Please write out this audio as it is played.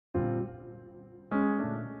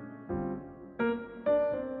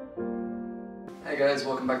Hey guys,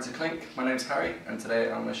 welcome back to Klink. My name's Harry and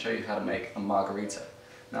today I'm going to show you how to make a margarita.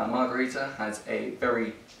 Now, a margarita has a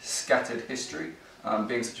very scattered history.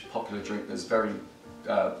 Being such a popular drink, there's very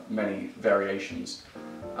many variations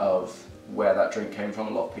of where that drink came from.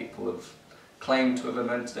 A lot of people have claimed to have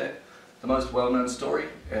invented it. The most well-known story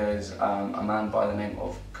is a man by the name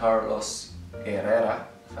of Carlos Herrera,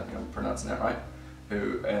 if I think I'm pronouncing that right,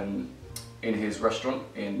 who in his restaurant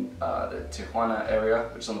in the Tijuana area,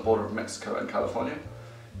 which is on the border of Mexico and California,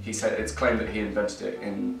 he said it's claimed that he invented it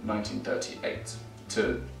in 1938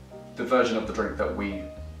 to the version of the drink that we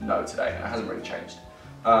know today, and it hasn't really changed.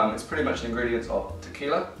 It's pretty much the ingredients of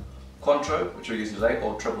tequila, Cointreau, which we're using today,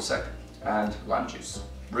 or triple sec, and lime juice.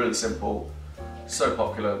 Really simple, so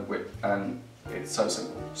popular, and it's so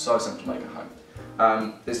simple to make at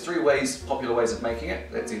home. There's three popular ways of making it.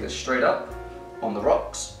 It's either straight up, on the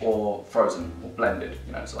rocks, or frozen, or blended,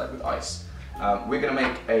 so like with ice. We're going to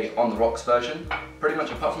make a on the rocks version. Pretty much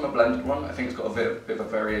apart from a blended one, I think it's got a bit of a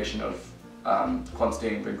variation of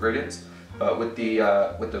quantity of ingredients, but with the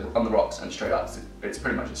on the rocks and straight up, it's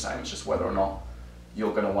pretty much the same. It's just whether or not you're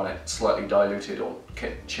going to want it slightly diluted or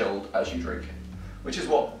chilled as you drink it, which is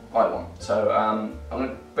what I want. So I'm going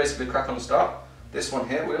to basically crack on the start. This one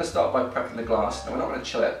here, we're going to start by prepping the glass. Now we're not going to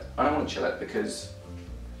chill it. I don't want to chill it because,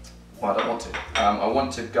 well, I don't want to. I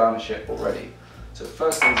want to garnish it already. So the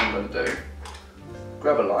first thing I'm going to do,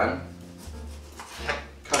 grab a lime,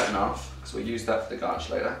 cut it in half, because we'll use that for the garnish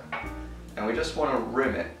later. And we just want to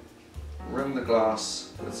rim the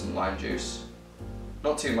glass with some lime juice.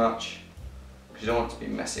 Not too much, because you don't want it to be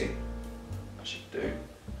messy. That should do.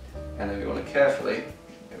 And then we want to carefully,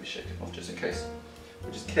 maybe shake it off just in case,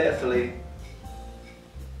 we just carefully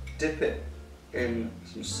dip it in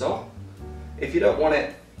some salt. If you don't want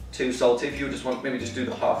it too salty, if you just want, maybe just do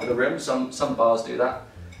the half of the rim. Some bars do that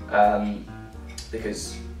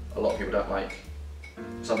because a lot of people don't like,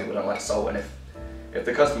 some people don't like salt, and if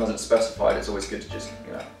the customer hasn't specified, it's always good to just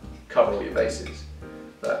cover all your bases.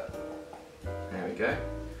 But there we go.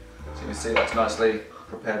 So you can see that's nicely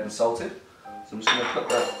prepared and salted. So I'm just going to put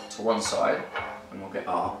that to one side, and we'll get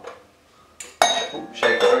our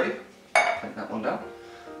shaker ready. Take that one down.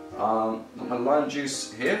 Got my lime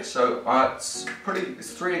juice here, so it's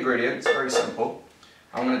three ingredients, very simple.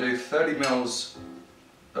 I'm going to do 30 ml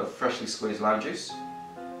of freshly squeezed lime juice,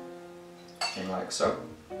 in like so.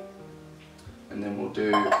 And then we'll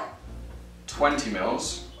do 20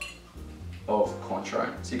 ml of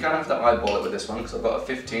Cointreau. So you kind of have to eyeball it with this one, because I've got a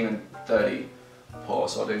 15 and 30 pour,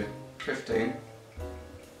 so I'll do 15.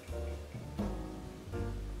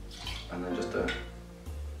 And then just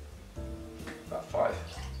about 5.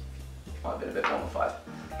 Might have been a bit more than 5.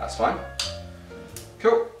 That's fine.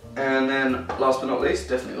 Cool. And then last but not least,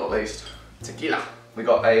 definitely not least, tequila. We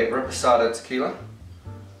got a reposado tequila.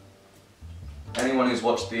 Anyone who's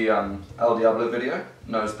watched the El Diablo video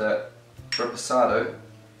knows that reposado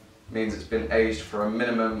means it's been aged for a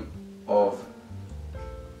minimum of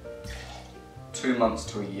 2 months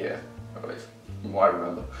to a year, I believe, from what I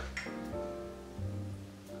remember.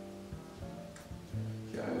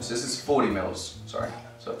 So this is 40 ml, sorry.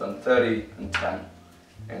 So I've done 30 and 10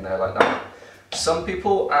 in there like that. Some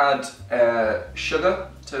people add sugar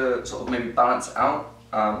to sort of maybe balance it out.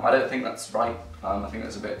 I don't think that's right. I think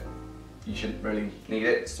that's a bit, you shouldn't really need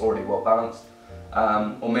it, it's already well balanced.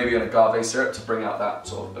 Or maybe an agave syrup to bring out that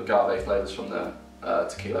sort of agave flavours from the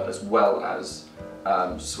tequila, as well as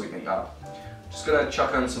sweetening up. Just going to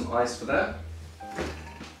chuck on some ice for that. There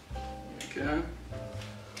we go.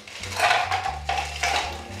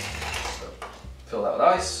 Fill that with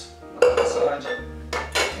ice, on the side,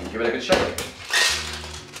 and give it a good shake.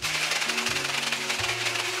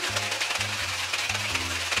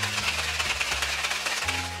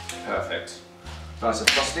 Perfect. Nice and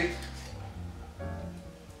frosty.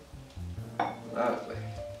 Lovely.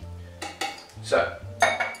 So,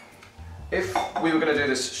 if we were going to do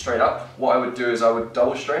this straight up, what I would do is I would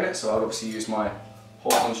double strain it. So I would obviously use my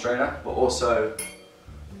Hawthorne strainer, but also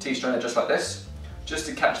tea strainer just like this, just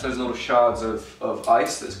to catch those little shards of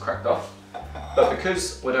ice that's cracked off. But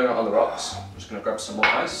because we're doing it on the rocks, I'm just going to grab some more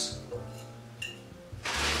ice.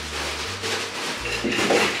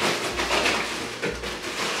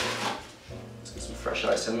 Let's get some fresh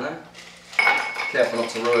ice in there. Careful not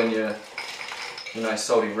to ruin your nice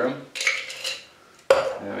salty rim.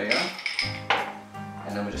 There we go.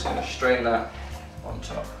 And then we're just going to strain that on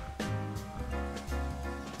top.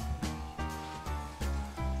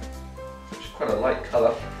 Quite a light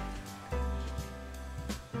colour.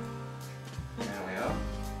 There we are.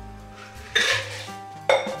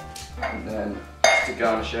 And then to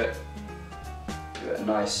garnish it, give it a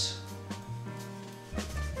nice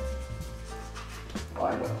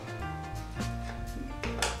I will.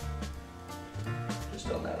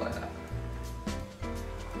 Just on there like that.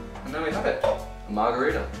 And there we have it, a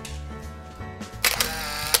margarita.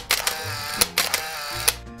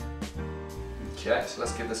 Okay, so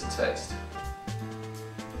let's give this a taste.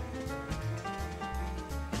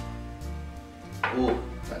 Ooh,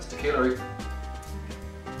 that's tequila-y.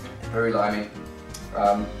 Very limey.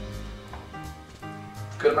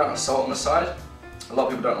 Good amount of salt on the side. A lot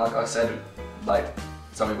of people don't, like I said, like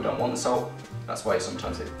some people don't want the salt. That's why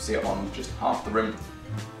sometimes they see it on just half the rim.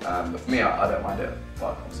 But for me, I don't mind it.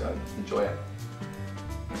 But obviously, I enjoy it.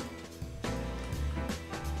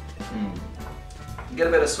 You get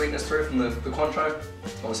a bit of sweetness through from the Cointreau.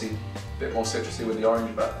 Obviously, a bit more citrusy with the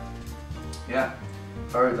orange, but yeah,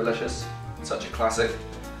 very delicious. Such a classic.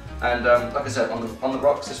 And like I said, on the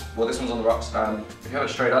rocks, this one's on the rocks. If you have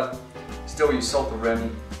it straight up, still you salt the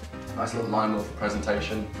rim, nice little lime oil for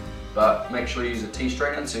presentation, but make sure you use a tea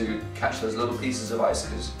strainer to catch those little pieces of ice,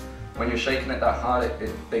 because when you're shaking it that hard,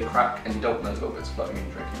 they crack, and you don't want those little bits floating in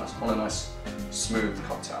your drink. You want a nice, smooth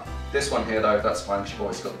cocktail. This one here though, that's fine because you've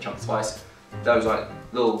always got the chunk of ice. Those like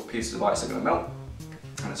little pieces of ice are going to melt,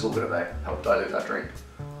 and it's all going to help dilute that drink.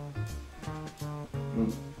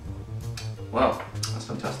 Wow, that's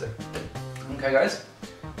fantastic. Okay guys,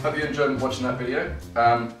 hope you enjoyed watching that video.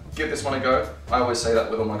 Give this one a go. I always say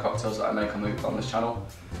that with all my cocktails that I make on this channel.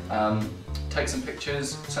 Take some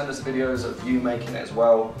pictures, send us videos of you making it as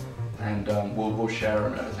well, and we'll share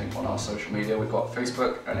and everything on our social media. We've got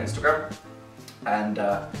Facebook and Instagram. And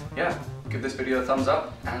yeah, give this video a thumbs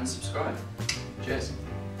up and subscribe. Cheers.